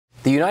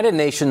The United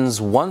Nations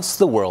wants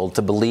the world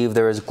to believe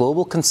there is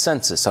global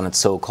consensus on its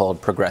so-called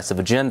progressive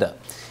agenda.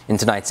 In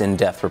tonight's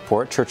in-depth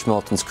report, Church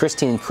Militant's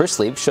Kristine and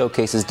Christlieb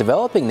showcases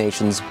developing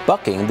nations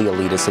bucking the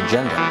elitist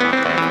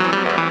agenda.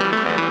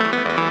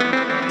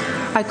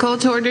 I call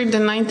to order the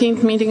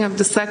 19th meeting of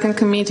the Second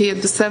Committee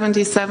at the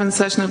 77th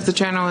session of the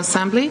General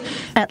Assembly.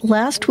 At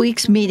last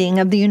week's meeting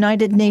of the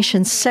United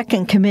Nations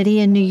Second Committee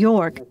in New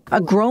York,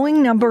 a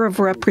growing number of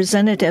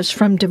representatives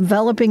from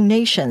developing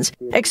nations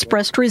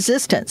expressed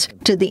resistance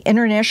to the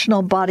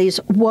international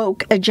body's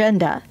woke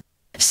agenda.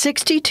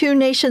 62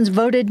 nations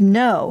voted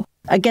no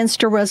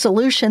against a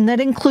resolution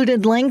that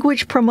included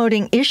language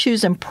promoting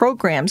issues and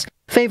programs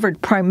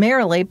favored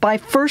primarily by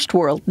first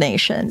world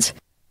nations.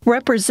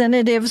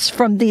 Representatives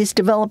from these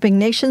developing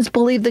nations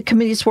believe the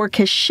committee's work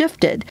has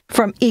shifted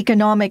from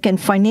economic and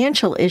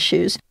financial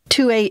issues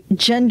to a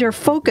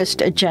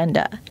gender-focused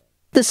agenda.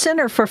 The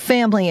Center for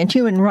Family and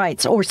Human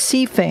Rights, or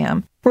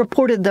CFAM,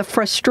 reported the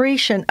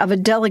frustration of a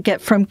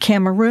delegate from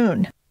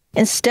Cameroon.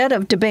 Instead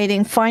of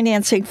debating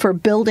financing for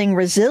building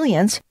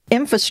resilience,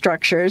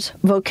 infrastructures,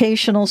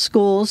 vocational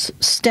schools,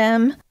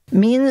 STEM,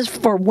 means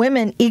for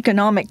women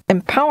economic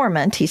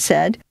empowerment, he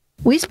said,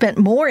 we spent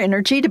more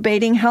energy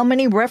debating how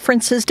many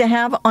references to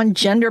have on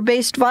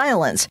gender-based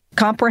violence,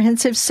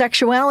 comprehensive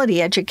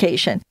sexuality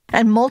education,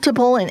 and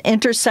multiple and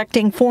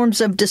intersecting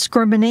forms of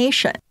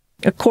discrimination.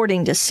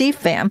 According to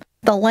CFAM,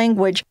 the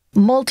language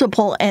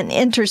multiple and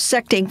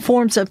intersecting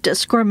forms of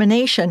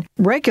discrimination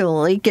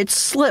regularly gets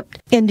slipped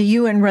into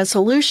UN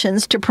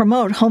resolutions to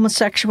promote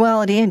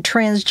homosexuality and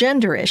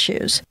transgender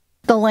issues.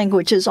 The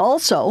language is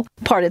also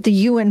part of the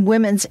UN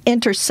Women's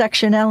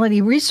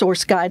Intersectionality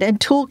Resource Guide and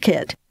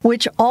Toolkit,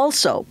 which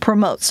also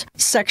promotes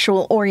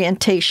sexual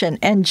orientation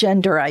and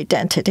gender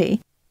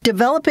identity.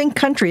 Developing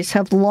countries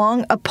have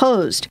long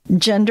opposed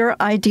gender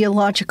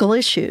ideological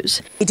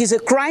issues. It is a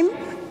crime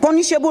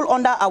punishable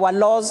under our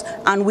laws,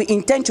 and we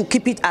intend to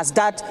keep it as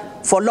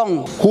that for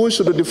long. Who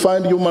should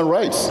define human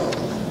rights?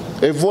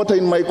 A voter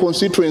in my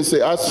constituency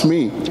asked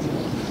me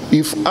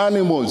if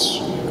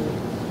animals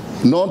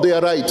know their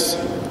rights,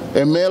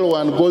 a male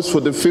one goes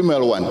for the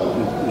female one.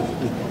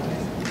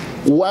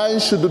 Why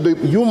should the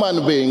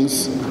human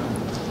beings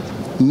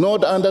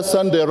not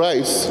understand their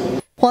rights?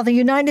 While the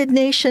United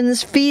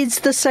Nations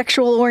feeds the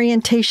sexual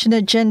orientation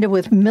agenda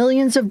with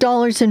millions of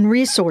dollars in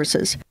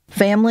resources,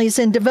 families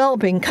in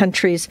developing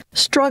countries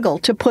struggle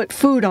to put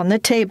food on the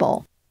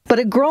table. But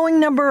a growing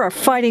number are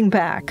fighting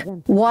back,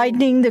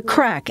 widening the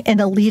crack in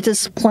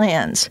elitist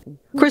plans.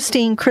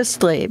 Kristine,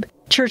 Christlieb,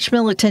 Church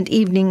Militant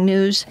Evening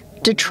News,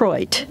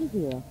 Detroit.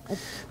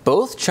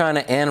 Both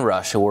China and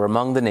Russia were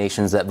among the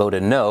nations that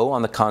voted no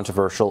on the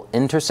controversial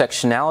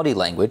intersectionality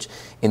language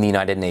in the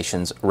United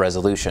Nations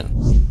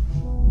resolution.